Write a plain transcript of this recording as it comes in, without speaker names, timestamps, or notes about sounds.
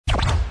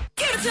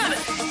Listen.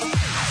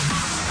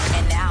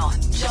 And now,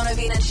 Jono,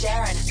 Ben and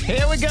Sharyn.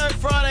 Here we go,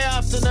 Friday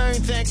afternoon.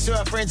 Thanks to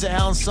our friends at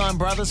Hallenstein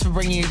Brothers for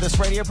bringing you this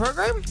radio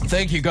program.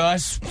 Thank you,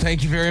 guys.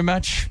 Thank you very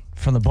much.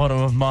 From the bottom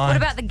of my... What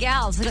about the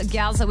gals? We've got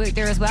gals that work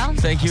there as well.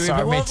 Thank you.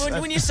 Sorry,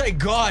 When you say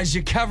guys,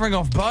 you're covering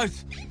off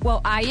both. Well,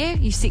 are you?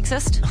 You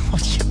sexist?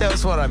 That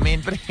was what I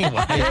meant, but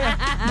anyway.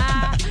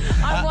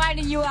 I'm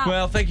winding you up.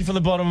 Well, thank you from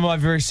the bottom of my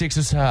very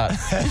sexist heart.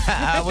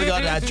 We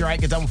got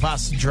Drake, a double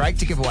fast Drake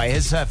to give away.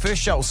 His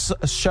first show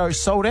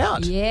sold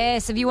out.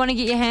 Yes, if you want to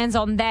get your hands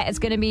on that, it's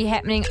going to be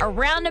happening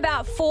around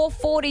about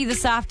 4:40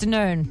 this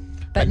afternoon.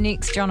 But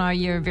next, Jono,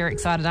 you're very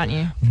excited, aren't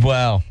you?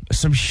 Wow,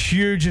 some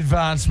huge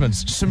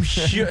advancements. Some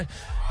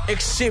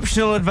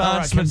exceptional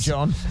advancements.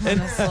 All right, John.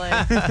 Honestly.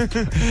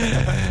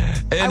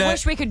 I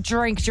wish we could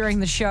drink during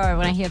the show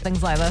when I hear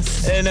things like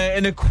this.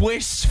 In a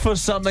quest for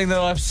something that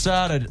I've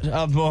started.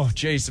 Oh,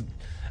 jeez.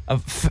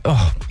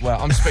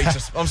 Well, I'm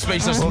speechless. I'm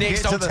speechless. We'll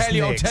Next, get to I'll this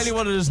next. tell you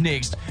what it is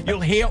next.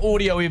 You'll hear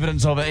audio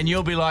evidence of it, and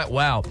you'll be like,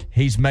 "Wow,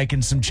 he's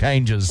making some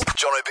changes."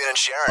 Jono, Ben and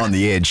Sharyn on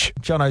the edge.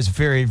 Jono's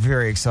very,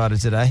 very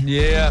excited today.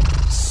 Yeah,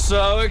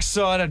 so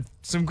excited.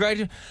 Some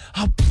great.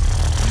 Oh,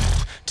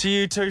 to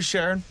you too,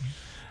 Sharyn.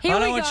 Here I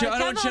don't we want go. I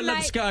don't want your Come on,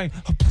 lips mate. going.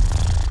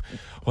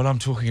 Well, I'm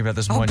talking about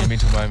this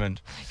monumental moment.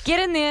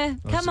 Get in there.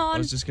 Come I on.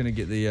 was just going to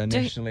get the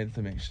national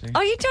anthem, actually.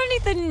 Oh, you don't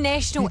need the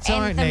national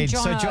anthem,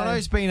 Jono. So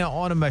Jono's been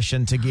on a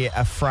mission to get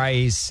a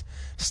phrase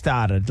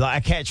started,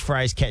 like a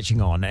catchphrase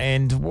catching on,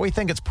 and we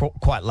think it's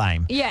quite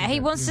lame. Yeah, he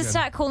wants to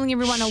start calling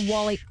everyone a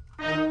Wally.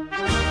 What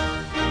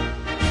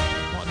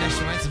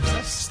national anthem is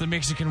this? It's the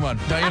Mexican one.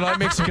 Don't you like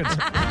Mexicans?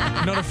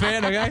 Not a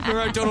fan, okay? We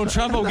wrote Donald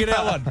Trump, I'll get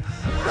our one. No,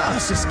 I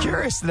was just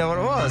curious to know what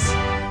it was.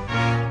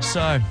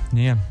 So,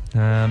 yeah.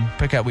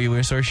 Pick up where you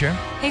were, sorry, Sharyn.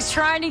 He's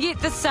trying to get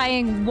the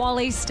saying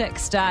Wally stick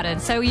started.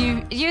 So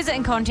you use it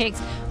in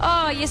context.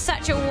 Oh, you're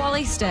such a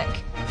Wally stick.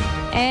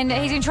 And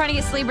he's been trying to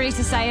get celebrities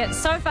to say it.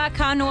 So far,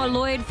 Kanoa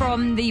Lloyd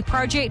from The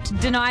Project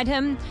denied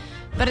him.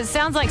 But it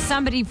sounds like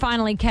somebody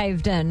finally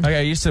caved in.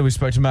 Okay, yesterday we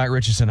spoke to Mark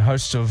Richardson,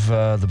 host of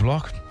The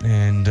Block,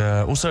 and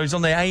also he's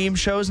on the AM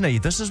show, isn't he?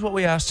 This is what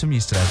we asked him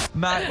yesterday.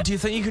 Mark, do you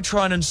think you could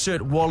try and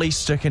insert Wally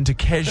stick into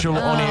casual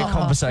on-air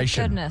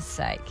conversation? For goodness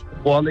sake.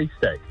 Wally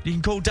stick. You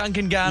can call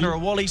Duncan Garner a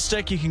Wally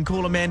stick, you can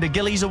call Amanda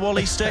Gillies a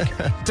Wally stick.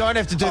 Don't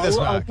have to do this,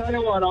 I'll Mark. tell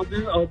you what, I'll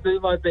do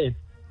my best.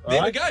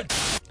 There we go.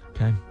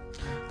 Okay.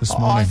 This Oh, I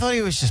morning. thought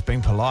he was just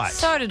being polite.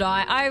 So did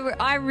I.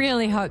 I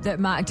really hope that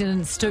Mark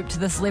didn't stoop to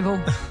this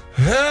level.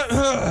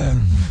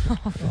 Oh,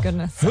 for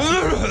goodness sake.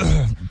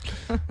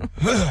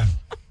 I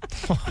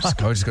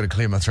just got to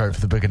clear my throat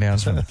for the big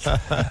announcement.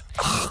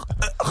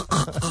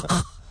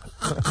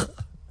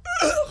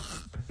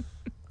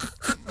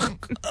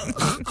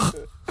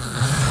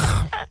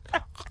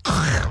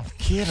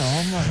 Get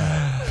on with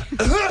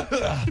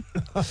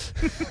it.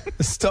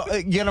 Stop.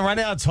 You're going to run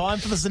out of time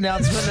for this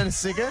announcement in a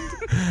second?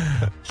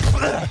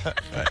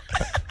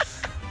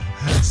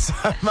 So,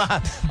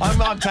 Mark,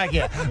 I'm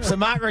taking it. So,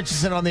 Mark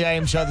Richardson on the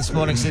AM show this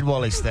morning said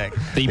Wally stick.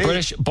 The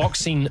British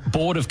Boxing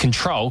Board of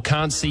Control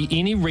can't see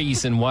any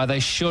reason why they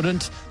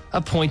shouldn't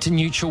appoint a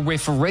neutral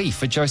referee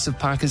for Joseph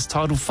Parker's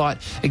title fight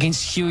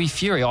against Hughie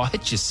Fury. Oh,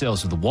 hit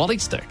yourselves with a Wally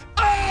stick.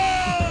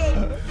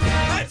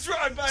 That's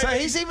right, baby. So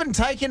he's even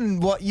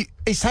taken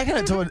he's taken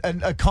it to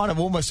a kind of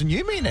almost a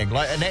new meaning,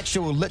 like an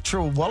actual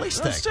literal Wally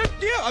stick.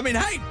 Yeah, I mean,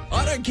 hey,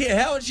 I don't care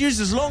how it's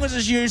used, as long as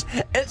it's used,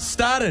 it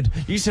started.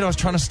 You said I was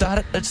trying to start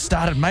it, it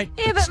started, mate.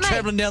 Yeah, but it's mate,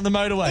 travelling down the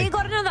motorway. You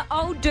got another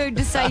old dude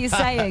to say you're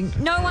saying.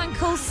 No one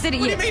cool city.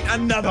 What do you mean,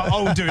 another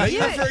old dude? Are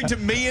you referring to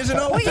me as an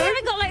old Well, dude? you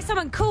haven't got like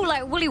someone cool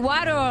like Willie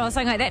White or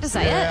something like that to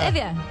say, have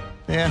you?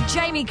 Yeah,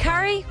 Jamie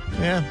Curry?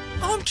 yeah.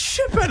 I'm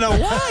chipping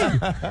away.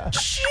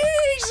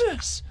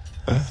 Jesus.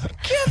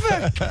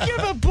 Give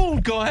a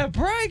bald guy a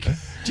break.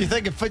 Do you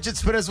think if fidget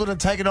spinners would have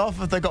taken off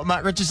if they got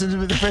Mark Richardson to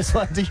be the first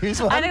one to use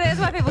one? I think that's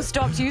why people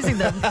stopped using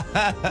them.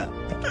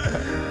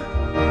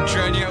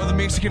 Trying you out with the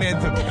Mexican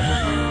anthem.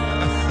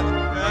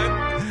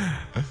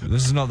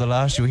 This is not the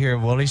last you'll hear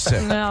of Wally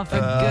stick. No, for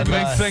goodness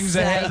Big things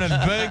are sake.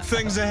 happening. Big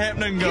things are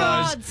happening,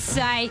 guys. God's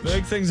sake.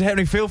 Big things are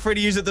happening. Feel free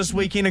to use it this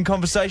weekend in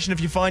conversation.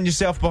 If you find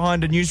yourself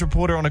behind a news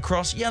reporter on a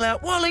cross, yell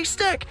out, Wally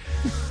stick!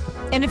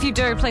 And if you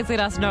do, please let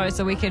us know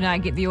so we can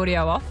get the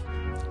audio off.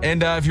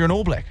 And if you're an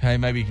All Black, hey,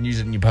 maybe you can use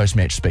it in your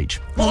post-match speech.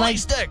 Wally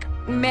stick!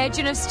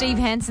 Imagine if Steve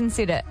Hansen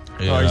said it.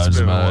 he's a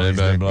bit of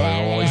a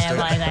Wally stick.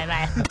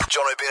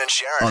 Jono, Ben and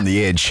Sharyn on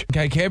the edge.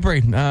 Okay,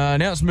 Cadbury. Now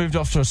it's moved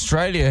off to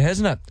Australia,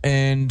 hasn't it?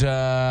 And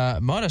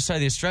might I say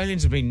the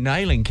Australians have been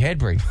nailing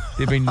Cadbury.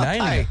 They've been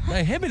nailing it.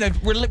 They have been.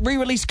 They've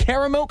re-released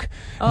Caramilk.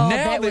 Oh,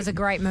 that was a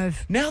great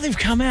move. Now they've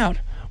come out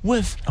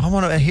with I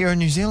want it here in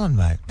New Zealand,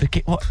 mate.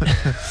 what?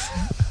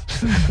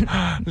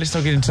 Let's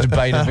not get into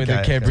debate of whether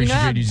Okay, Cadbury okay.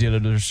 should be New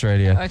Zealand or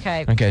Australia.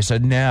 Okay. Okay, so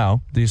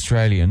now the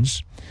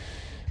Australians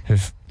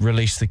have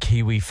released the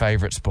Kiwi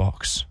Favourites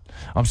box.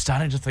 I'm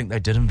starting to think they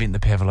did invent the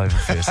pavlova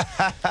first.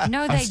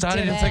 No, they I'm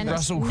starting didn't. to think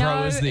Russell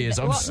Crowe is theirs.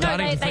 I'm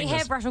starting to think they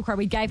have Russell Crowe.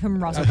 We gave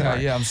him Russell Crowe.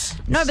 Okay, yeah.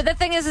 No, but the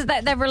thing is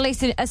that they've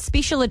released a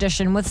special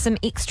edition with some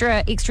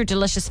extra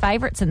delicious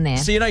favourites in there.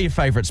 So you know your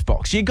favourites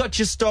box. You got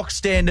your stock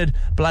standard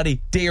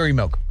bloody dairy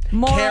milk.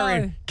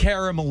 Moro.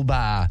 Caramel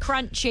bar.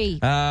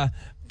 Crunchy.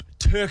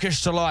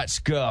 Turkish Delights.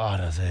 God,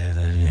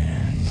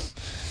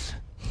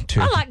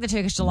 I like the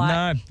Turkish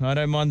Delight. No, I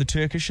don't mind the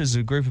Turkish as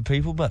a group of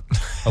people, but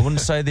I wouldn't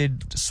say their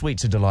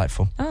sweets are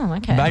delightful. Oh,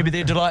 okay. Maybe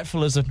they're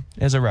delightful as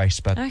a race,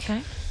 but...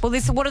 Okay. Well,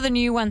 what are the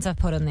new ones I've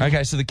put in there?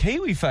 Okay, so the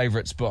Kiwi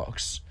Favourites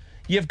box,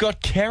 you've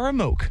got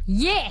caramel,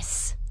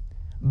 Yes.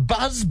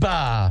 Buzz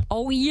Bar.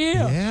 Oh,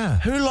 yeah. Yeah.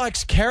 Who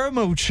likes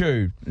caramel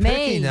chew? Perky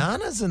Me.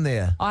 Nana's in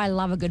there. I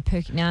love a good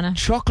perky nana.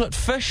 Chocolate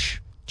fish.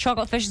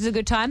 Chocolate fish is a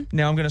good time.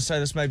 Now, I'm going to say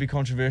this may be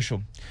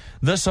controversial.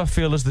 This, I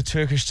feel, is the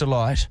Turkish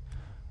Delight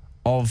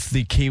of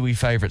the Kiwi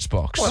Favourites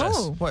box.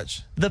 Oh.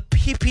 Which? The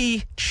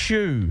Peppy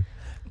Chew.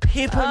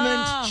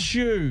 Peppermint Oh.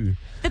 Chew.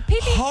 The Peppy...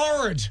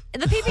 Horrid.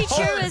 The Peppy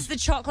Chew Horrid. is the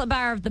chocolate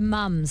bar of the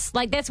mums.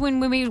 Like, that's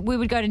when we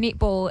would go to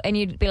netball and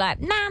you'd be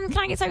like, Mum, can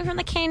I get something from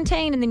the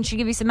canteen? And then she'd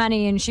give you some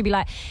money and she'd be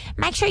like,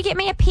 make sure you get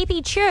me a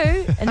Peppy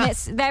Chew. And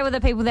they were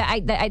the people that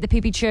ate the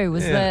Peppy Chew,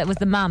 was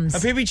the mums. A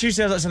Peppy Chew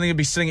sounds like something you'd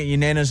be sitting at your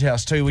nana's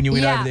house too when you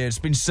went Yeah. over there. It's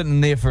been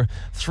sitting there for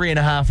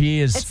 3.5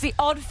 years. It's the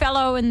odd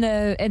fellow in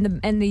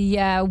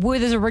the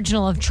Werther's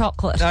original of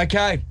chocolate.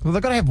 Okay. Well,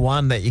 they've got to have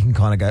one that you can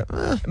kind of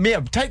go,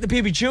 Mia, take the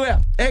Peppy Chew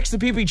out. Axe the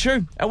Peppy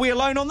Chew. Are we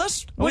alone on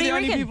this? What do you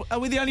reckon? Are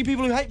we the only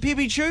people who hate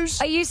Peppy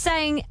Chews? Are you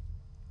saying,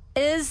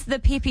 is the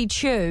Peppy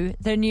Chew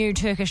the new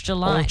Turkish or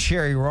Delight?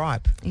 cherry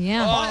ripe.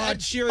 Yeah. Oh,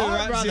 cherry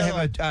I'd ripe's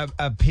rather the have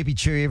a Peppy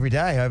Chew every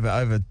day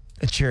over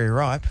a cherry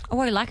ripe. Oh,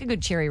 I like a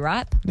good cherry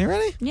ripe. You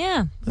really?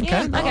 Yeah. Okay.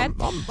 Yeah, okay.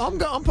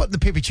 I'm putting the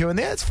Peppy Chew in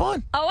there. It's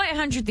fine.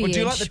 0800 the Well, edge. do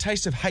you like the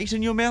taste of hate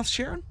in your mouth,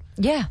 Sharyn?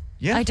 Yeah.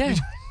 Yeah? I do.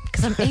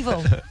 Because I'm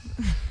evil.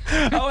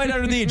 Oh, wait,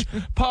 under the edge.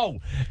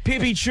 Poll.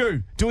 Peppy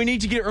Chew. Do we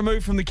need to get it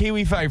removed from the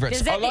Kiwi Favourites?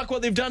 Does that I like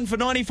what they've done for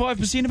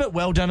 95% of it.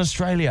 Well done,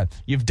 Australia.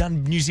 You've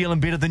done New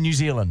Zealand better than New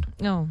Zealand.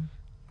 No.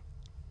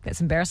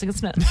 That's embarrassing,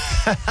 isn't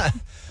it?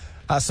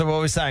 So what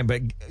we're saying,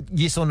 but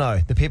yes or no,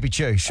 the Peppy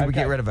Chew, should we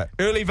get rid of it?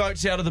 Early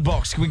votes out of the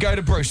box. Can we go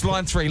to Bruce?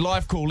 Line 3,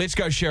 live call. Let's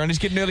go, Sharyn. Let's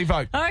get an early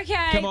vote.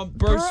 Okay. Come on,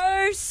 Bruce.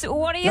 Bruce,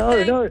 what do you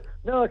think?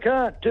 No, I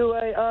can't do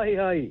a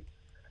aye.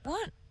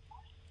 What?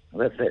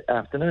 Well, that's that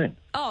afternoon.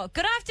 Oh,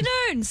 good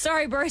afternoon.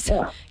 Sorry, Bruce.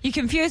 Yeah. You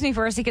confused me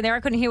for a second there. I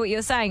couldn't hear what you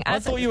were saying. I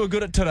thought you were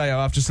good at Tadeo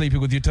after sleeping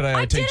with your Tadeo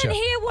I teacher. didn't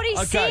hear what he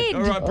Okay, said.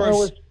 all right,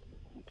 Bruce.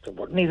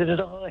 Neither did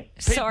I.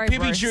 Sorry, Peppy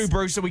Bruce. Chew,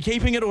 Bruce. Are we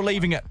keeping it or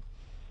leaving it?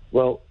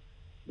 Well,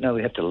 no,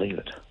 we have to leave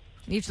it.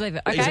 You have to leave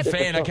it. He's Okay. a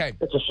fan, okay.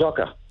 It's a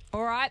shocker.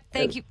 All right.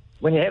 Thank you.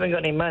 When you haven't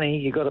got any money,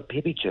 you got a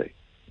Peppy Chew.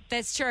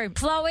 That's true.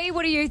 Chloe,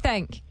 what do you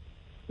think?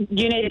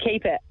 You need to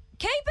keep it.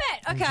 Keep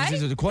it. Okay.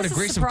 These are quite This is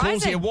aggressive calls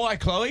surprising. here. Why,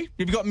 Chloe?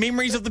 Have you got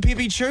memories of the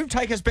Peppy Chew?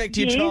 Take us back to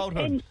your Yes,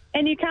 childhood.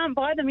 and you can't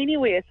buy them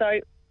anywhere, so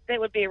that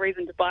would be a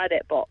reason to buy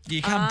that box.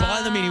 You can't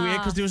buy them anywhere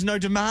because there was no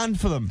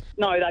demand for them.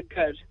 No, they're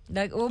good.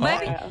 Like, well,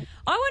 maybe. I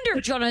wonder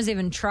if Jono's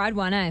even tried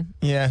one, eh?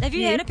 Yeah. Have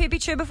you had a Peppy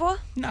Chew before?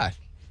 No.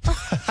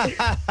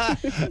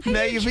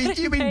 No, you've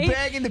been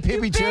bagging the Peppy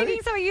You're Chew. bagging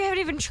something you haven't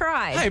even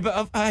tried. Hey,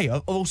 but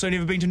I've also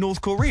never been to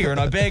North Korea, and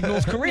I bagged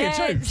North Korea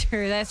yeah, too. that's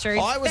true. That's true.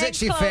 I was Thanks,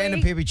 actually a fan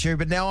of Chloe. Peppy Chew,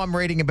 but now I'm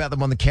reading about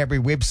them on the Cadbury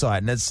website,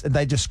 and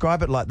they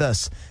describe it like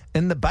this: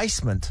 in the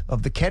basement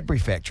of the Cadbury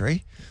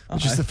factory,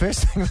 which is the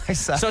first thing they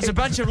say. So it's a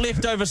bunch of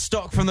leftover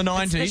stock from the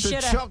 90s. the The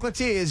shit.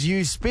 chocolatiers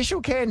use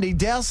special candy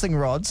dowsing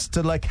rods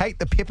to locate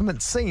the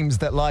peppermint seams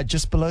that lie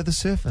just below the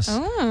surface.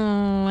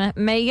 Oh,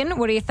 Megan,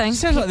 what do you think?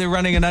 Sounds like they're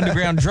running an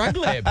underground drug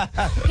lab.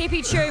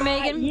 Peppy Chew,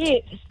 Megan.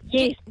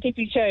 Yes,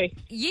 Peppy Chew.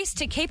 Yes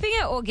to keeping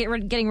it or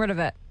getting rid of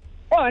it?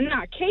 Oh,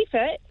 no, keep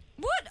it.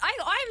 What?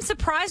 I am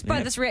surprised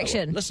by this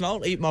reaction. Listen,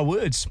 I'll eat my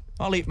words.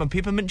 I'll eat my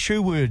peppermint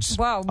chew words.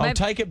 Wow, I'll maybe-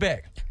 take it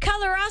back.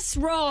 Colour us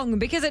wrong,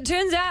 because it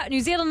turns out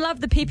New Zealand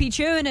love the Peppy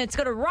Chew and it's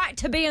got a right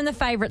to be in the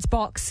favourites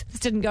box. This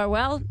didn't go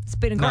well. It's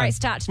been a great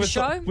start to the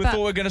show. We thought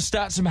we were going to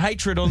start some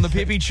hatred on the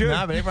Peppy Chew.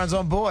 No, but everyone's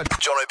on board.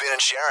 Jono, Ben and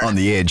Sharyn. On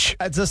the edge.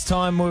 It's this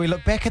time where we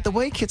look back at the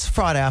week. It's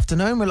Friday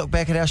afternoon. We look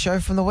back at our show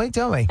from the week,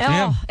 don't we? Oh,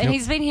 Yeah. and Yep.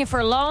 he's been here for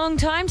a long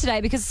time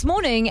today because this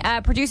morning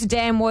producer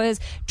Dan was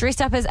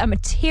dressed up as a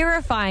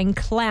terrifying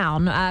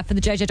clown for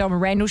the JJ Dom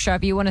and Randall show.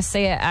 If you want to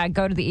see it,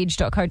 go to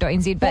theedge.co.nz.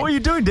 But What were you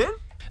doing, Dan?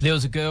 There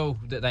was a girl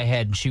that they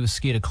had, and she was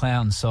scared of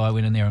clowns, so I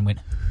went in there and went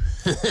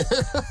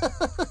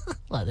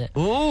like that.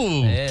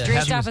 Ooh. Yeah,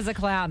 dressed she up was- as a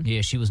clown. Yeah,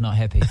 she was not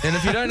happy. And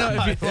if you don't know,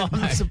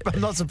 I'm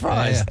not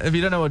surprised. if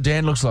you don't know what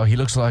Dan looks like, he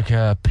looks like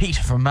Pete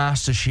from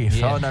MasterChef.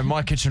 Yeah. Oh no,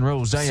 My Kitchen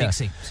Rules, don't you?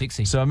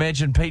 Sexy. So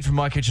imagine Pete from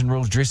My Kitchen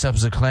Rules dressed up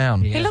as a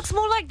clown. Yeah. He looks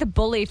more like the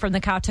bully from the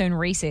cartoon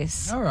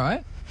Recess. All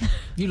right.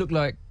 You look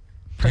like...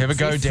 Have a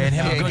go, Dan.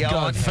 Have a Yeah, good go go.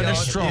 on, Finish go on.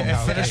 strong.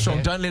 Yeah, Finish okay.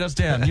 strong. Don't let us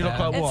down. You look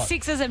like what?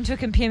 It's sexism to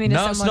compare me to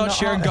No, it's someone not,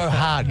 Sharon. Go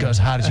hard. Go as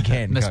hard as you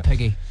can. Miss Go.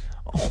 Piggy.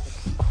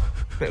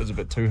 That was a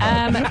bit too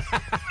hard.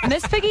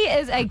 Miss Piggy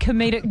is a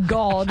comedic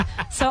god,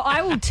 so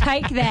I will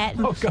take that.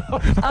 Oh,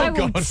 God. I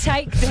will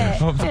take that.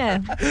 Yeah.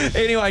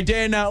 Anyway,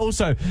 Dan,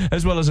 also,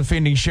 as well as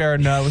offending Sharyn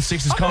with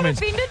sexist I'm comments.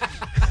 not offended.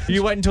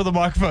 You wait until the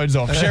microphone's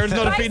off. Sharyn's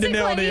not offended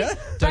now on here.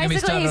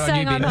 Basically, he's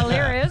saying I'm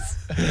hilarious.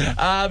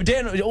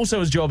 Dan, also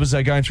his job is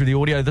going through the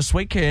audio this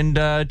week and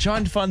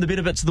trying to find the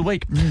better bits of the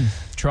week.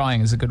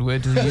 Trying is a good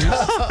word to use.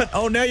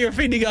 Oh, now you're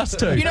offending us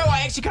too. You know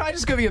what? Actually, can I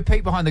just give you a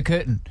peek behind the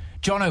curtain?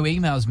 Jono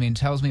emails me and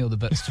tells me all the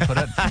bits to put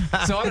in,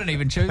 so I don't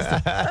even choose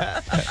them.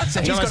 So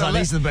he's got a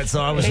these are the bits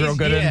that I was real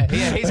good in.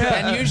 Yeah, he's got,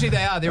 and usually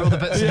they are. They're all the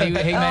bits that he made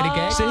a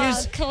gag. So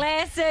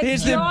Classic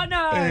here's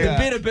Jono. the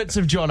better bits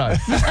of Jono.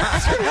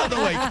 Throughout the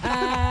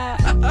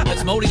week.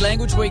 It's Māori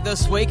Language Week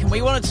this week, and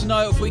we wanted to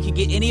know if we could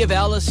get any of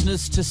our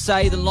listeners to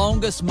say the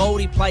longest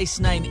Māori place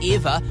name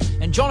ever,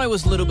 and Jono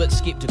was a little bit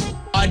sceptical.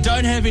 I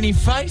don't have any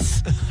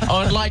faith.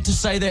 I would like to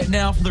say that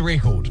now for the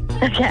record.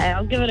 Okay,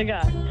 I'll give it a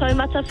go.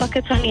 Taumata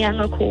whakatangi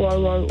anga ko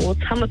oro o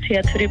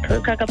tamatia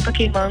turipu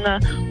kakapaki maunga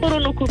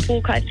horonoku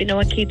pōkai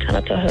whenua ki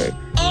tanata hu.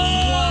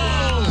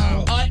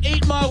 Oh! I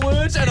eat my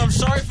words and I'm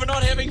sorry for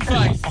not having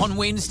faith. On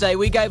Wednesday,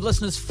 we gave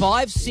listeners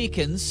 5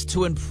 seconds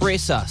to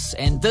impress us,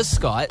 and this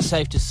guy, it's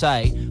safe to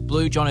say,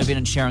 blew Jono, Ben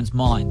and Sharon's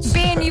minds.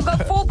 Ben, you've got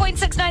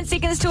 4.69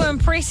 seconds to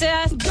impress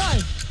us. Go.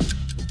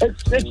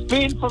 It's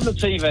Ben from the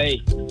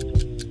TV.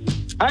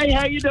 Hey,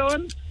 how you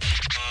doing?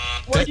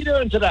 What are you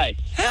doing today?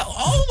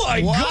 Oh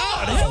my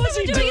God! How is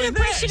he doing an doing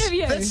impression that? of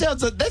you? That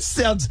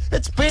sounds.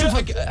 It's been.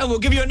 And we'll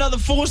give you another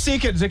 4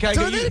 seconds. Okay,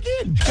 Do that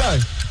again. Go.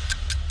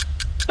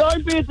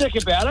 Don't be a dick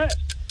about it.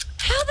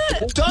 How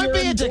the? Don't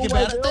be a dick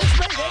about it. That's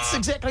me. That's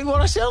exactly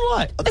what I sound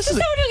like. This is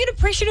someone doing an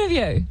impression of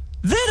you.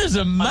 That is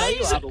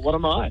amazing. But what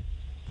am I?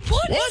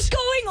 What is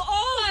going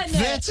on?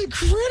 That's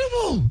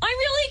incredible. I'm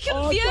really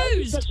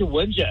confused. Such a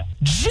whinger.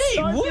 Gee,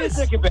 Don't be a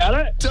dick about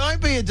it.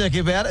 Don't be a dick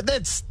about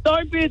it.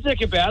 Don't be a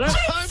dick about it.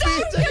 Don't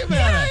be a dick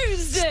about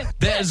it.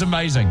 That is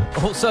amazing.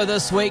 Also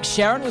this week,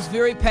 Sharyn was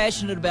very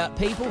passionate about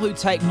people who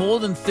take more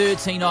than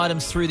 13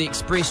 items through the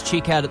express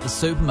checkout at the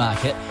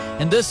supermarket,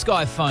 and this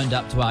guy phoned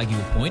up to argue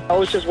a point. I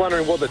was just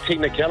wondering what the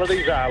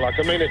technicalities are. Like,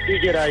 I mean, if you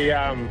get you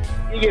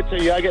get 2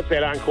 yogurts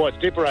that aren't quite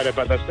separated,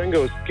 but they're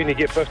singles, can you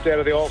get 50 out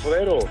of the aisle for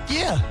that, or?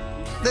 Yeah.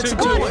 That's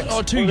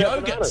Two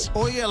yogurts.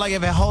 Or yeah, like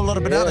have a whole lot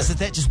of bananas. Is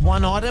that just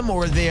one item,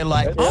 or are there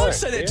like? I would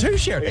say that too,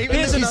 Sharyn. Even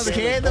if you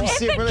scan them If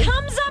separately. it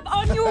comes up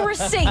on your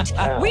receipt,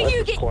 when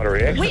you get Quite a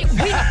reaction.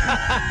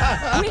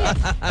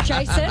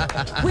 Jason,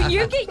 when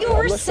you get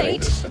your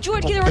receipt, do you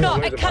want to get it or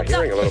not? It comes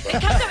up.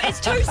 It's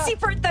 2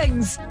 separate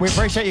things. We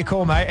appreciate your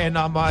call, mate, and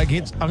I'm going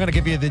to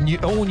give you the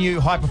all-new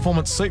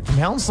high-performance suit from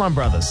Helmslime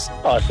Brothers.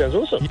 Oh, sounds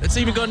awesome. It's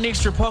even got an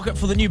extra pocket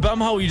for the new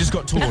bumhole you just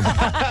got torn.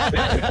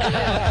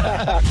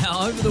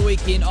 Now, over the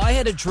weekend, I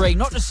had a dream,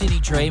 not just any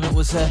dream, it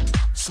was a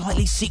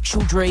slightly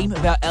sexual dream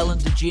about Ellen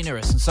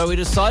DeGeneres. And so we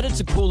decided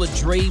to call a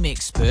dream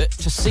expert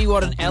to see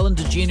what an Ellen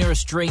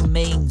DeGeneres dream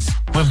means.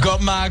 We've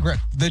got Margaret,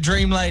 the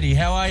dream lady.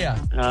 How are you?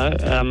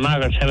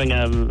 Margaret's having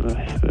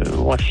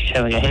she's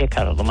having a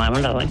haircut at the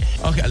moment, I think.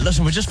 Okay,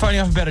 listen, we're just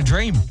phoning up about a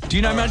dream. Do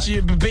you know much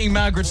being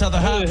Margaret's other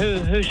half?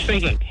 Who's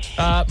speaking?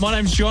 My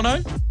name's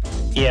Jono.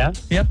 Yeah.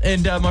 Yep,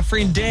 and my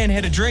friend Dan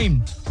had a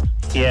dream.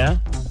 Yeah.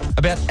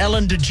 About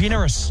Ellen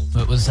DeGeneres.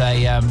 It was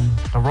a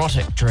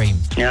erotic dream.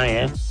 Oh,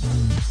 yeah.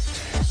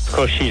 Of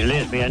course, she's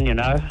lesbian, you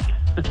know.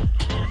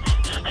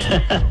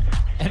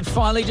 And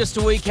finally, just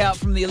a week out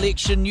from the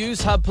election,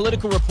 News Hub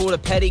political reporter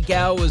Paddy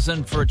Gower was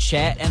in for a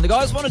chat, and the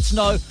guys wanted to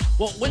know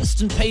what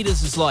Winston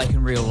Peters is like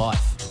in real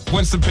life.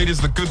 Winston Peters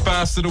the Good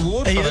Bastard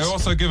Award, but I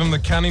also give him the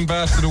Cunning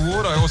Bastard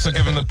Award. I also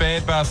give him the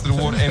Bad Bastard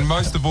Award, and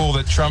most of all,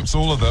 that trumps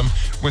all of them,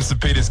 Winston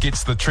Peters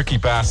gets the Tricky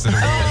Bastard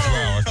Award as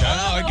well, okay?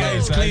 Oh, okay,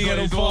 it's clean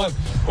it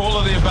all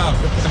of the above.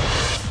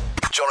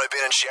 Jono,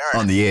 Ben and Sharyn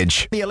on the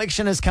edge. The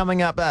election is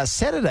coming up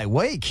Saturday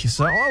week,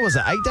 so was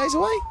it 8 days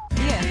away?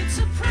 Yeah.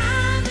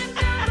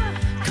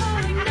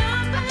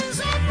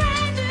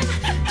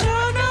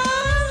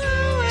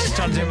 Just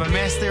trying to do my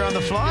maths there on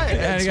the fly.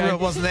 It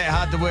wasn't that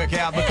hard to work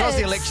out. Because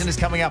the election is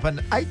coming up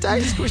in 8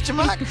 days, question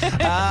mark,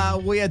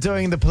 we are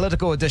doing the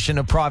political edition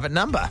of Private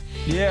Number.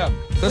 Yeah.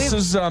 This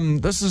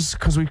is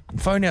because we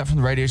phone out from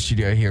the radio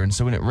studio here, and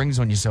so when it rings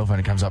on your cell phone,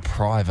 it comes up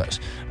private.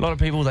 A lot of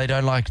people, they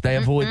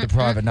avoid the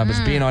private numbers.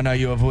 Ben, I know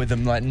you avoid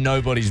them like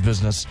nobody's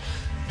business.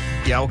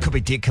 Yeah, well, could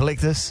be debt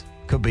collectors.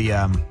 Could be,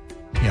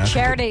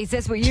 charities,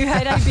 that's what you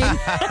hate, Ben?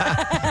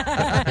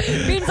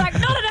 Ben's like,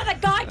 not another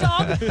guide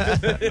dog.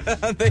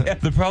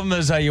 The problem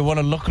is you want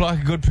to look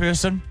like a good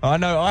person. I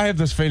know, I have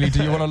this feeling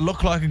too. You want to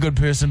look like a good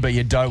person, but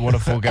you don't want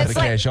to forego the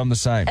cash. I'm the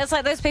same. It's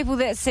like those people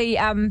that see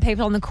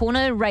people on the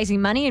corner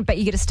raising money, but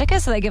you get a sticker,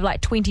 so they give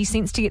like 20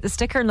 cents to get the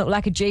sticker and look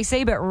like a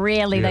GC, but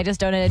really they just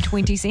donated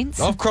 20 cents.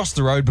 I've crossed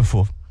the road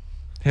before.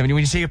 When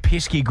you see a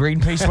pesky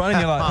Greenpeace one and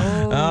you're like,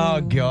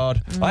 oh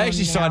God. I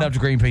actually signed up to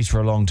Greenpeace for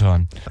a long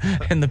time.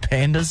 And the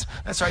pandas.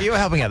 That's right, you were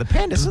helping out the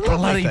pandas.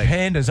 Bloody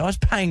pandas. I was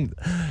paying...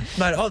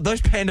 Mate,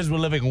 those pandas were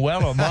living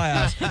well on my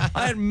ass.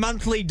 I had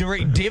monthly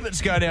direct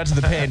debits going out to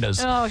the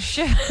pandas. Oh,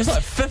 shit. It's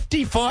like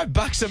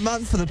 $55 a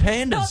month for the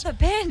pandas. Not the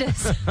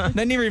pandas.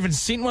 They never even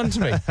sent one to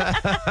me.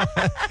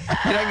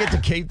 You don't get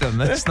to keep them.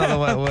 That's not the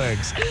way it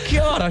works.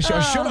 God, I should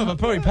have. I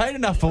probably paid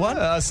enough for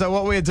one. So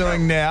what we're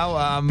doing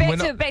now...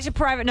 back to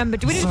private number.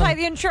 Do we need to play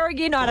the intro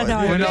again? I don't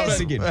know. We're not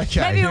again.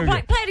 Okay, Maybe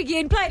we'll play it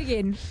again. Play it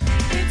again.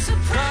 It's a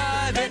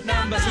private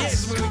number.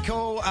 Yes, we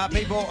call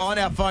people on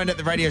our phone at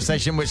the radio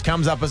station, which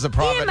comes up as a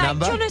private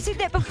number. Jono said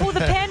that before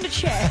the panda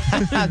chat.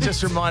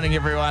 Just reminding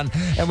everyone.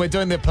 And we're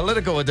doing the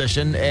political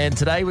edition, and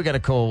today we're going to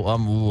call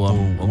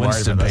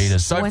Winston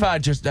Peters. So far,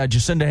 just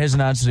Jacinda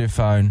hasn't answered her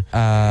phone.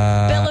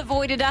 Bill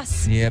avoided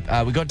us.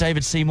 Yep. We got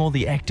David Seymour,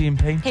 the ACT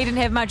MP. He didn't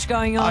have much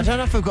going on. I don't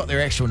know if we've got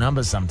their actual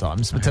numbers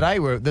sometimes, but today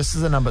this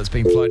is a number that's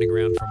been floating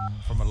around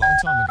from a long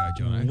time ago,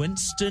 Jono.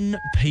 Winston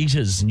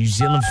Peters, New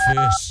Zealand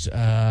First.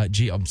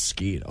 Gee, I'm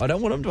scared. I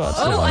don't want him to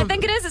answer. Oh, I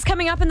think it is. It's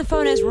coming up in the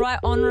phone as Right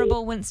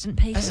Honourable Winston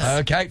Peters.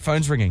 Okay,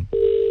 phone's ringing.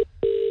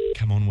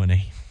 Come on,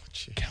 Winnie.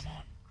 Come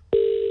on,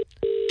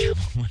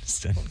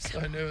 Winston. I'm so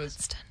nervous.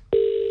 Winston.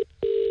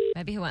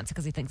 Maybe he'll answer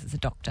because he thinks it's a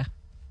doctor.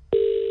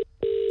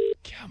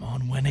 Come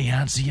on, Winnie,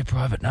 answer your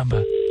private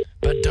number.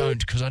 But don't,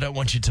 because I don't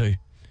want you to.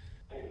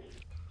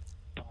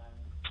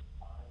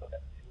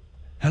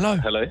 Hello?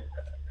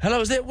 Hello,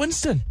 is that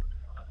Winston?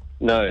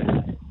 No.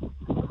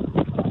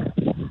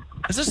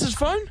 Is this his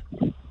phone?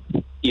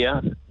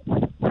 Yeah.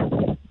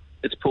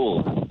 It's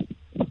Paul.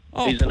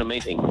 Oh, He's in a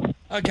meeting.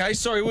 Okay,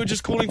 sorry, we're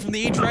just calling from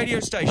the Edge radio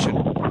station.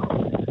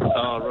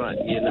 Oh, right.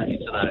 Yeah, no,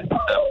 he's in a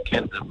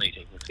candidate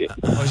meeting.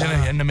 Oh, he's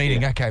in a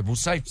meeting. Okay, well,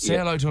 say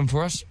hello to him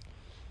for us.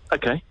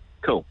 Okay,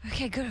 cool.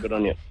 Okay, good. Good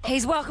on you.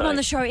 He's welcome on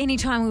the show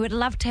anytime. We would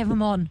love to have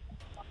him on.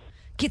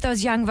 Get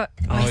those young...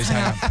 he's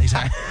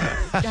hanging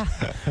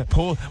up.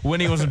 Paul,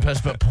 Winnie wasn't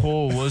pissed, but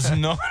Paul was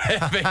not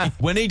happy.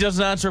 Winnie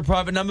doesn't answer a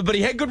private number, but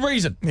he had good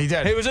reason. He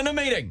did. He was in a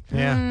meeting.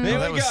 Yeah. There we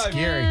that was go.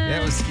 Scary.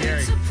 That was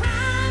scary. It's a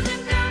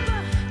private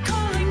number,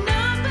 calling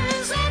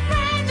numbers at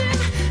random.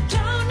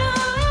 Don't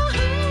know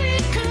who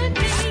it could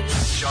be.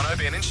 Jono,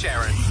 Ben and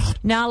Sharyn.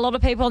 Now, a lot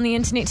of people on the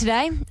internet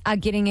today are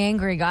getting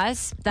angry,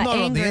 guys. They're Not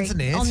angry on the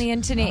internet. On the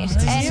internet.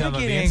 Doesn't And sound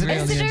like the internet.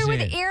 it's to do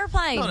with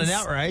airplanes. Not an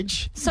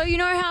outrage. So you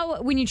know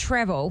how when you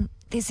travel,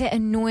 there's that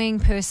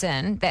annoying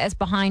person that is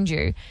behind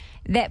you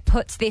that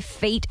puts their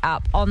feet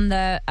up on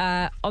the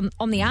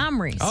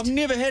armrest. I've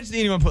never had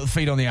anyone put the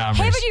feet on the armrest.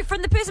 Haven't you?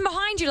 From the person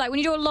behind you, like when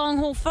you do a long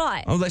haul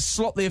flight. Oh, they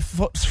slot their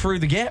foot through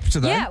the gap, do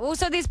they? Yeah, well,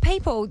 so there's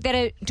people that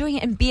are doing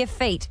it in bare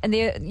feet, and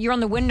you're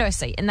on the window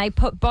seat, and they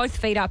put both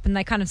feet up, and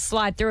they kind of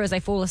slide through as they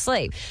fall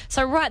asleep.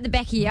 So right at the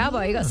back of your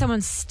elbow, you got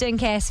someone's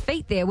stink-ass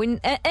feet there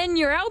in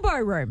your elbow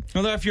room.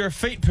 Although if you're a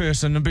feet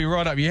person, it'd be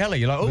right up your alley.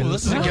 You're like, oh,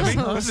 this is a gimme.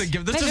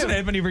 This doesn't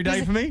happen every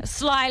day for me.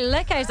 Sly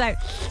licker. It's like...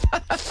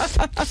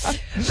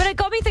 But it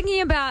got me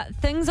thinking about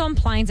things on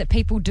planes that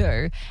people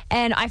do,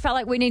 and I felt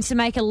like we need to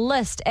make a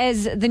list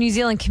as the New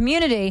Zealand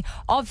community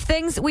of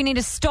things we need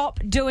to stop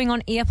doing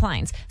on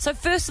airplanes. So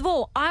first of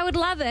all, I would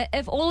love it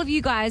if all of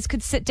you guys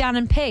could sit down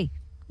and pee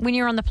when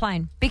you're on the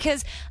plane,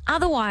 because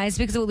otherwise,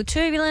 because of all the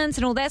turbulence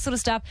and all that sort of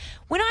stuff,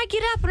 when I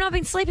get up and I've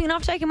been sleeping and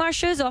I've taken my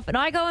shoes off and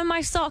I go in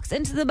my socks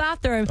into the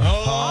bathroom,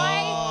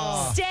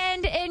 I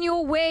stand in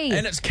your wee.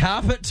 And it's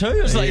carpet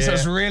too. It's like so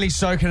it's really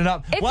soaking it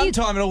up. One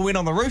time it all went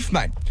on the roof,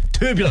 mate.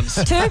 Turbulence.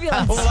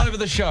 Turbulence. All over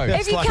the show.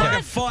 If you like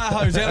a fire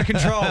hose out of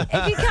control.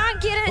 If you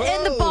can't get it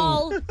in the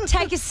bowl,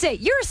 take a seat.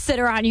 You're a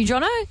sitter, aren't you,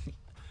 Jono?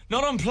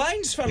 Not on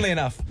planes, funnily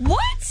enough.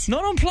 What?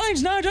 Not on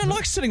planes. No, I don't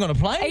like sitting on a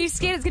plane. Are you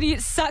scared it's going to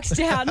get sucked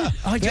down?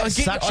 I get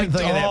suction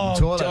thing in that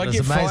toilet. I It's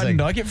get amazing.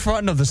 frightened. I get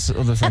frightened of this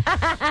thing.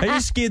 Are you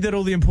scared that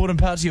all the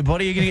important parts of your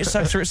body are going to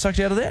get sucked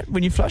out of that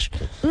when you flush?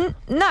 No,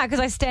 because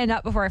I stand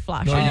up before I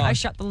flush. I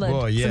shut the lid.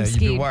 Oh, 'cause yeah, I'm you'd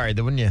scared. be worried,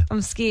 wouldn't you?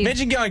 I'm scared.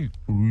 Imagine going...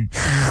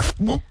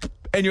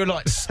 and you're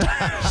like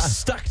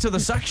stuck to the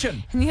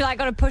suction. And you like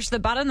got to push the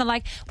button. They're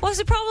like, "What's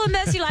the problem?"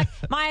 Is you're like,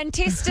 "My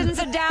intestines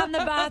are down the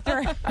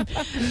bathroom."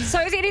 So,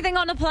 is there anything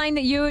on the plane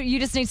that you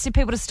just need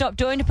people to stop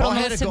doing to put on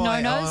the list of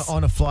no-nos?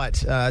 On a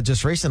flight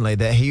just recently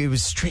that he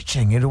was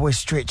stretching. He'd always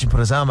stretch and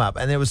put his arm up,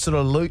 and there was sort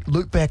of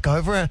loop back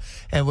over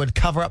and would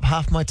cover up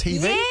half my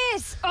TV.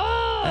 Yes.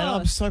 Oh. And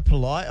I'm so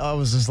polite. I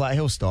was just like,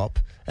 he'll stop.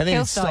 And then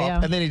he'd stop,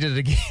 yeah. and then he did it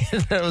again.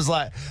 It was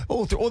like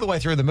all the way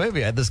through the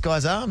movie, I had this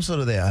guy's arm sort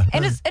of there.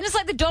 And it's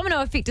like the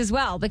domino effect as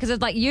well, because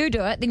it's like you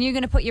do it, then you're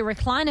going to put your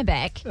recliner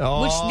back,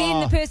 which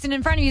then the person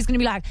in front of you is going to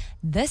be like,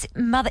 this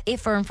mother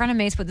effer in front of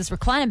me has put this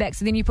recliner back,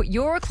 so then you put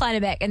your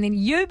recliner back, and then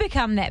you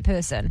become that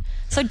person.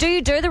 So do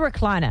you do the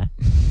recliner?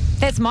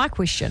 That's my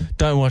question.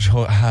 Don't watch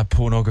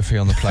pornography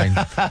on the plane.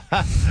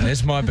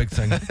 That's my big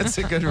thing. That's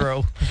a good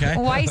rule. Okay.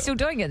 Well, why are you still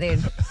doing it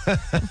then?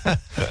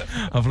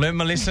 I've learned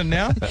my lesson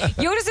now.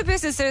 You're just a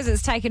person as soon as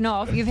it's taken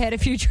off, you've had a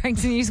few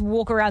drinks and you just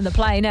walk around the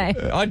plane, eh?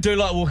 I do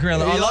like walking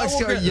around. He likes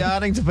going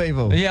yarning to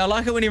people. Yeah, I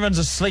like it when everyone's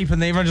asleep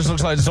and everyone just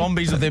looks like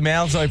zombies with their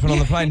mouths open on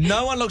the plane.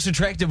 No one looks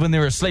attractive when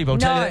they're asleep, I'll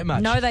tell you that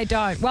much. No, they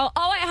don't. Well,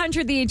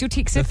 0800 The Edge, your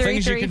text The at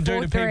things you can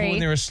do to people 3343. when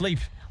they're asleep.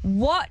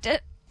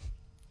 What...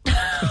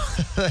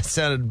 That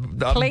sounded...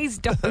 Please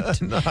don't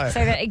No.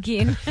 say that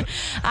again.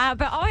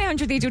 But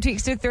 0800 The Edge, your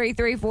text at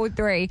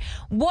 3343.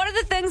 What are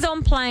the things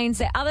on planes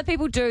that other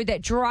people do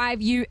that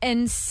drive you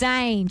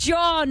insane?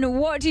 John,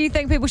 what do you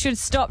think people should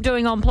stop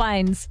doing on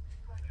planes?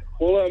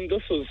 Well,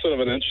 this was sort of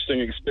an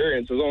interesting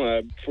experience. I was on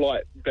a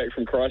flight back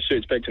from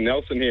Christchurch back to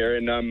Nelson here,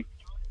 and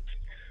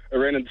I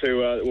ran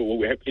into,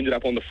 we ended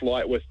up on the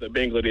flight with the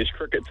Bangladesh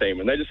cricket team,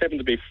 and they just happened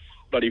to be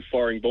bloody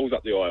firing balls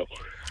up the aisle.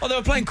 Oh, they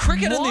were playing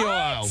cricket in the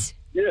aisle?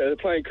 Yeah, they're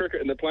playing cricket,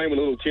 and they're playing with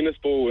a little tennis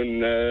ball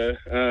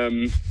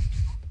and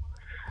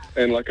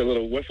like a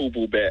little wiffle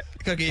ball bat.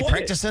 Got to get you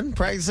practicing,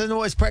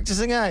 always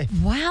practicing, eh?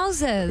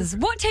 Wowzers.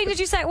 What team did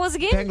you say it was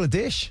again?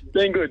 Bangladesh,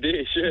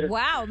 yeah.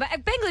 Wow, but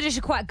Bangladesh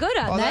are quite good,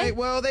 aren't they?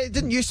 Well, they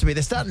didn't used to be.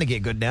 They're starting to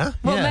get good now.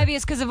 Well, maybe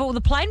it's because of all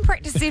the plane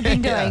practice they've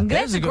been doing.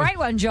 That's a great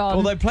one, John.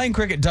 Although playing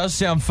cricket does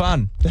sound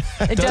fun.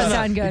 It does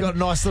sound good. You got a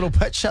nice little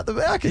pitch at the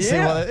back. I can see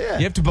why. Yeah.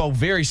 You have to bowl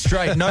very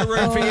straight. No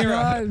room for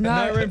error.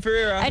 No room for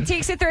error. A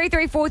text at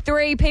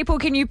 3343. People,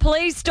 can you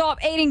please stop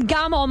eating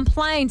gum on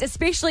planes,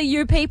 especially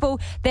you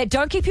people that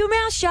don't keep your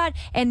mouth shut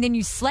and then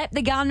you slap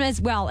the gum as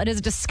well. It is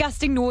a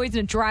disgusting noise and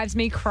it drives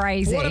me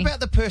crazy. What about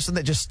the person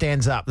that just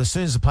stands up as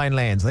soon as the plane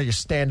lands? They just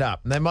stand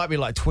up and they might be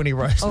like 20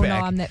 rows back. Oh, no,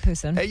 I'm that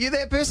person. Are you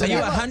that person? Are you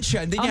a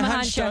huncher? And then I'm you're a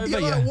hunched huncher. over.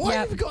 You're like, why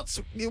Yep. you've got?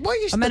 Why are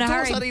you? I'm The in a doors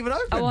hurry. aren't even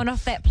open. I want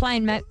off that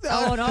plane, mate.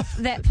 I want off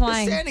that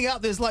plane. Standing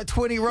up, there's like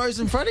 20 rows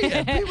in front of you.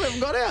 People haven't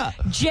got out.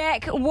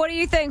 Jack, what do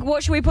you think?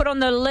 What should we put on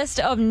the list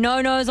of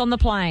no-nos on the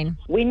plane?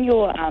 When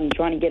you're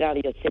trying to get out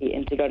of your seat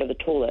and to go to the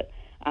toilet,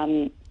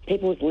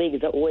 people's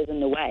legs are always in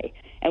the way.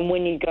 And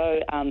when you go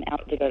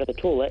out to go to the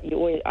toilet, you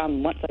always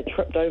once I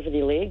tripped over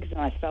their legs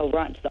and I fell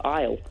right into the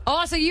aisle.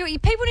 Oh, so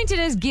people need to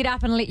just get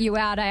up and let you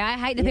out, eh? I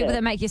hate the people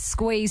that make you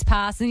squeeze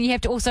past, and you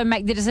have to also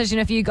make the decision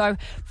if you go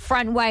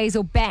front ways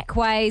or back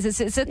ways.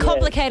 It's a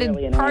complicated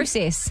really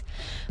process.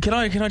 Can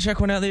I check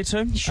one out there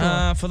too?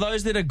 Sure. For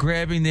those that are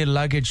grabbing their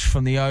luggage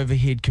from the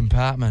overhead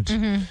compartment,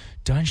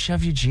 don't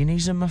shove your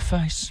jennies in my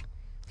face.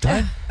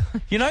 Don't.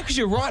 You know, because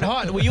you're right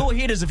height. Well, your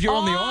head is if you're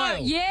on the aisle.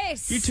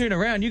 Yes. You turn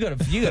around, you got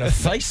a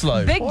face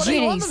load. Big What do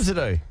you want jennies. them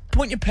to do?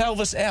 Point your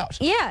pelvis out.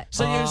 Yeah.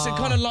 So you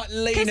kind of like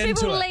lean Because into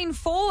people it. lean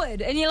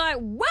forward, and you're like,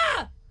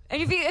 wow.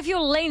 And if you're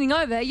leaning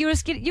over, you'll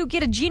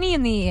get a jenny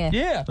in the air.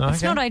 Yeah.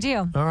 It's not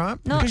ideal. All right.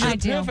 Not Because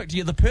ideal.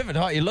 you're the perfect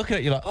height. You look at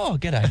it, you're like, oh,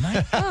 g'day,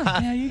 mate.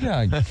 How you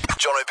going?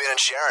 Jono, Ben and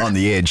Sharyn. On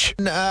the Edge.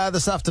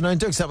 This afternoon,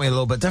 doing something a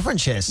little bit different,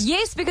 Chess.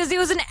 Yes, because there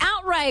was an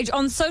outrage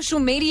on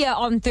social media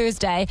on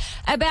Thursday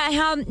about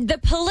how the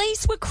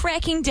police were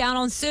cracking down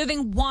on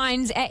serving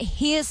wines at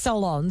hair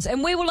salons.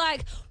 And we were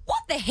like,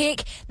 what the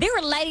heck? There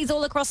are ladies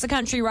all across the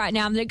country right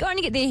now, and they're going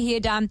to get their hair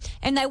done,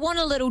 and they want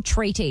a little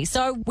treaty.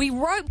 So we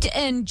roped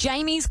in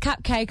Jamie's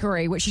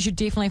Cupcakery, which you should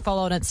definitely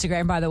follow on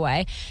Instagram, by the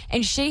way,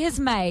 and she has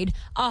made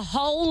a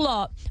whole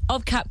lot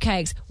of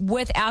cupcakes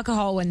with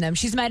alcohol in them.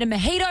 She's made a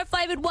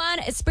mojito-flavoured one,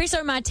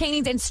 espresso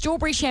martinis, and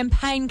strawberry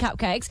champagne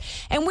cupcakes,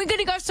 and we're going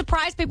to go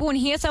surprise people in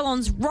hair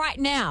salons right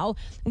now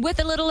with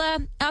a little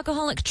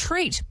alcoholic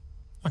treat.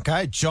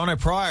 Okay, Jono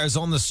Pryor is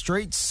on the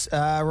streets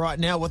right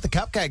now with the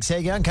cupcakes. How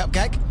you going,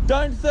 Cupcake?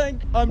 Don't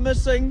think I'm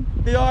missing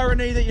the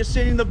irony that you're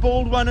sending the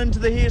bald one into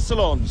the hair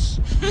salons.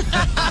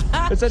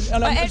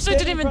 I actually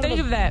didn't even think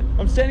of that.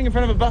 I'm standing in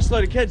front of a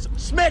busload of kids.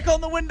 Smack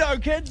on the window,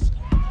 kids!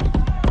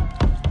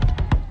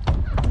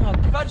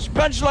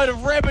 Bunch load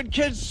of rabid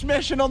kids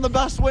smashing on the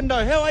bus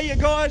window. How are you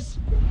guys?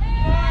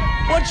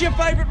 What's your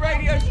favourite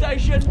radio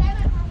station?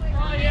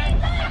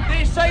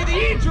 They say the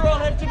Edge are on,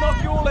 have to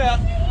knock you all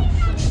out.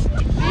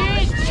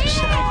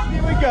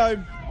 Here we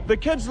go. The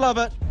kids love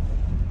it.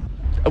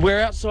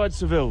 We're outside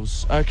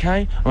Seville's,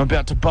 okay? I'm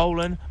about to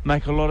bowl in,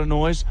 make a lot of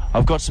noise.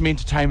 I've got some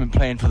entertainment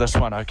planned for this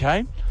one,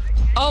 okay?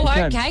 Oh,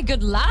 okay.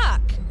 Good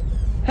luck.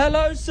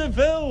 Hello,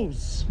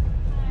 Seville's.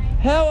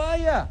 How are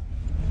you?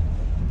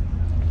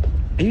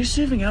 Are you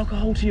serving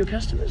alcohol to your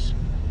customers?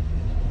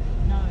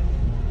 No.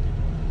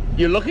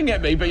 You're looking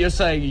at me, but you're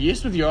saying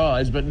yes with your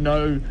eyes, but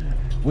no.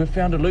 We've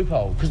found a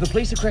loophole because the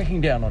police are cracking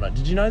down on it.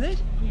 Did you know that?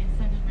 Yes,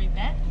 I did read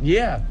that.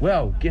 Yeah,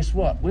 well, guess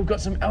what? We've got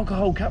some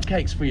alcohol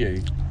cupcakes for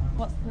you.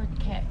 What's the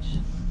catch?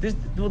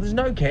 There's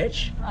no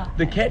catch. Oh,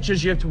 The catch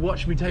is you have to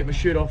watch me take my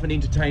shirt off and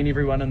entertain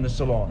everyone in the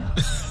salon.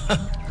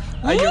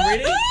 Are you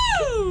ready?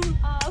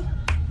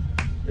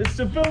 Is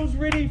Seville's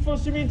ready for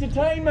some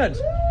entertainment?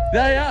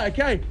 They are,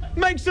 okay.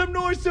 Make some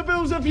noise,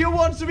 Seville's, if you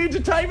want some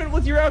entertainment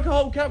with your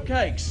alcohol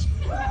cupcakes.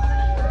 Woo!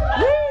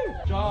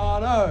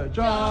 Jono,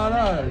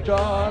 Jono,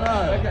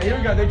 Jono. Okay, here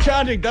we go. They're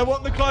chanting. They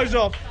want the clothes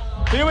off.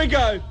 Here we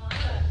go.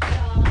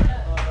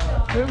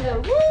 Here we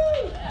go.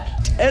 Woo!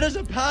 It is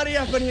a party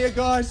up in here,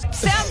 guys.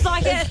 Sounds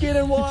like It's it.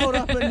 getting wild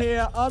up in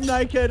here. I'm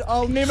naked.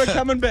 I'm never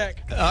coming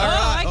back. All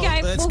right.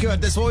 okay. That's Well,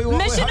 good. That's what we want.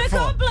 Mission we hope for.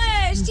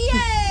 accomplished.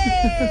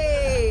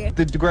 Yay!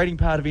 The degrading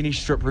part of any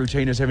strip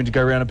routine is having to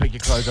go around and pick your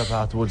clothes up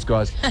afterwards,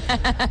 guys.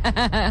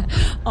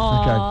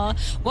 Aw.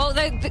 Well,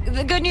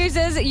 the good news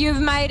is that you've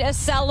made a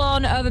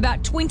salon of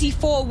about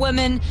 24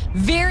 women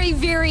very,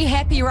 very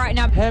happy right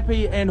now.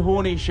 Happy and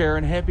horny,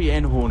 Sharyn. Happy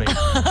and horny.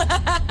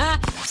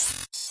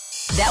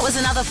 That was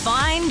another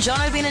fine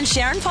Jono, Ben and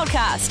Sharyn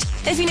podcast.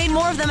 If you need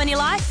more of them in your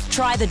life,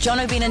 try the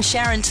Jono, Ben and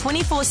Sharyn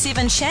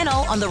 24/7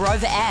 channel on the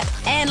Rover app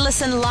and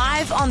listen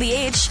live on The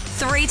Edge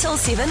 3 till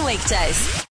 7 weekdays.